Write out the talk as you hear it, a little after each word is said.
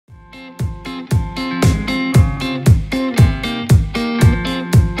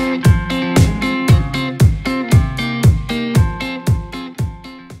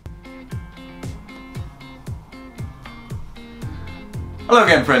Hello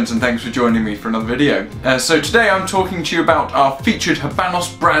again friends, and thanks for joining me for another video. So today I'm talking to you about our Featured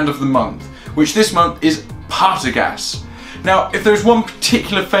Habanos brand of the month, which this month is Partagas. Now, if there's one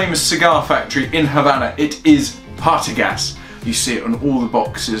particular famous cigar factory in Havana, it is Partagas. You see it on all the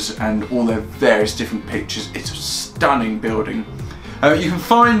boxes and all their various different pictures. It's a stunning building. You can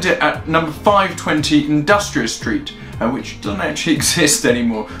find it at number 520 Industrial Street, which doesn't actually exist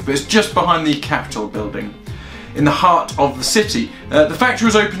anymore, but it's just behind the Capitol building, in the heart of the city. The factory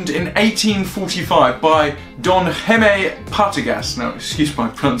was opened in 1845 by Don Jaime Partagas. Now, excuse my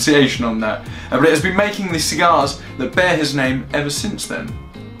pronunciation on that, but it has been making the cigars that bear his name ever since then.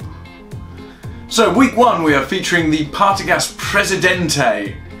 So, week one we are featuring the Partagas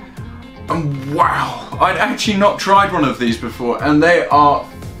Presidente. And wow, I'd actually not tried one of these before, and they are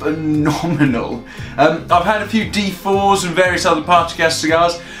phenomenal. I've had a few D4s and various other Partagas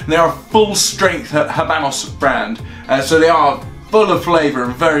cigars, and they are a full strength Habanos brand, so they are full of flavour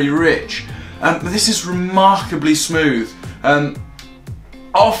and very rich. But this is remarkably smooth.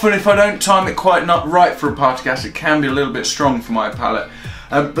 Often if I don't time it quite right for a Partagas, it can be a little bit strong for my palate.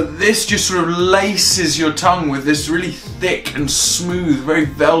 But this just sort of laces your tongue with this really thick and smooth, very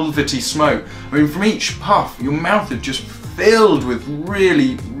velvety smoke. I mean, from each puff, your mouth is just filled with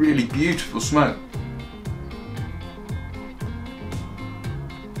really, really beautiful smoke.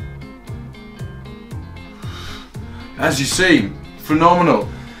 As you see, phenomenal.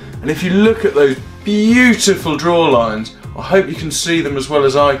 And if you look at those beautiful draw lines, I hope you can see them as well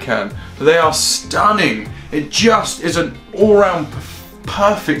as I can. They are stunning. It just is an all-round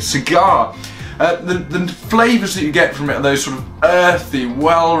perfect cigar. The flavours that you get from it are those sort of earthy,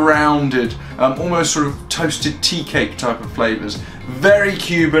 well-rounded, almost sort of toasted tea cake type of flavours. Very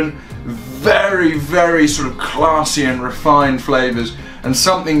Cuban, very, very sort of classy and refined flavours, and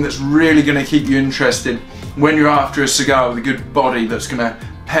something that's really going to keep you interested when you're after a cigar with a good body that's going to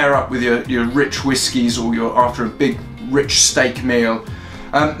pair up with your rich whiskies, or you're after a big rich steak meal.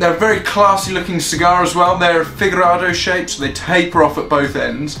 They're a very classy looking cigar as well. They're a figurado shape, so they taper off at both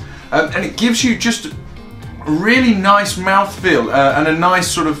ends. And it gives you just a really nice mouthfeel and a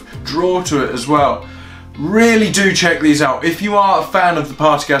nice sort of draw to it as well. Really do check these out. If you are a fan of the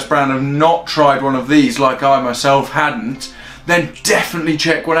Partagas brand and have not tried one of these, like I myself hadn't, then definitely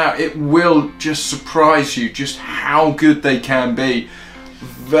check one out. It will just surprise you just how good they can be.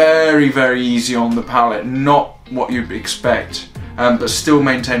 Very, very easy on the palate, not what you'd expect, but still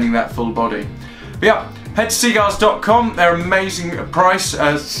maintaining that full body. But yeah. Head to cigars.com, they're amazing at price,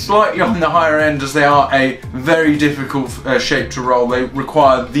 slightly on the higher end as they are a very difficult shape to roll. They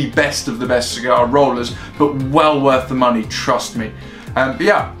require the best of the best cigar rollers, but well worth the money, trust me. But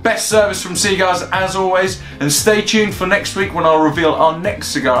yeah, best service from C.Gars as always, and stay tuned for next week when I'll reveal our next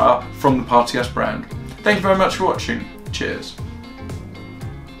cigar from the Partagas brand. Thank you very much for watching, cheers.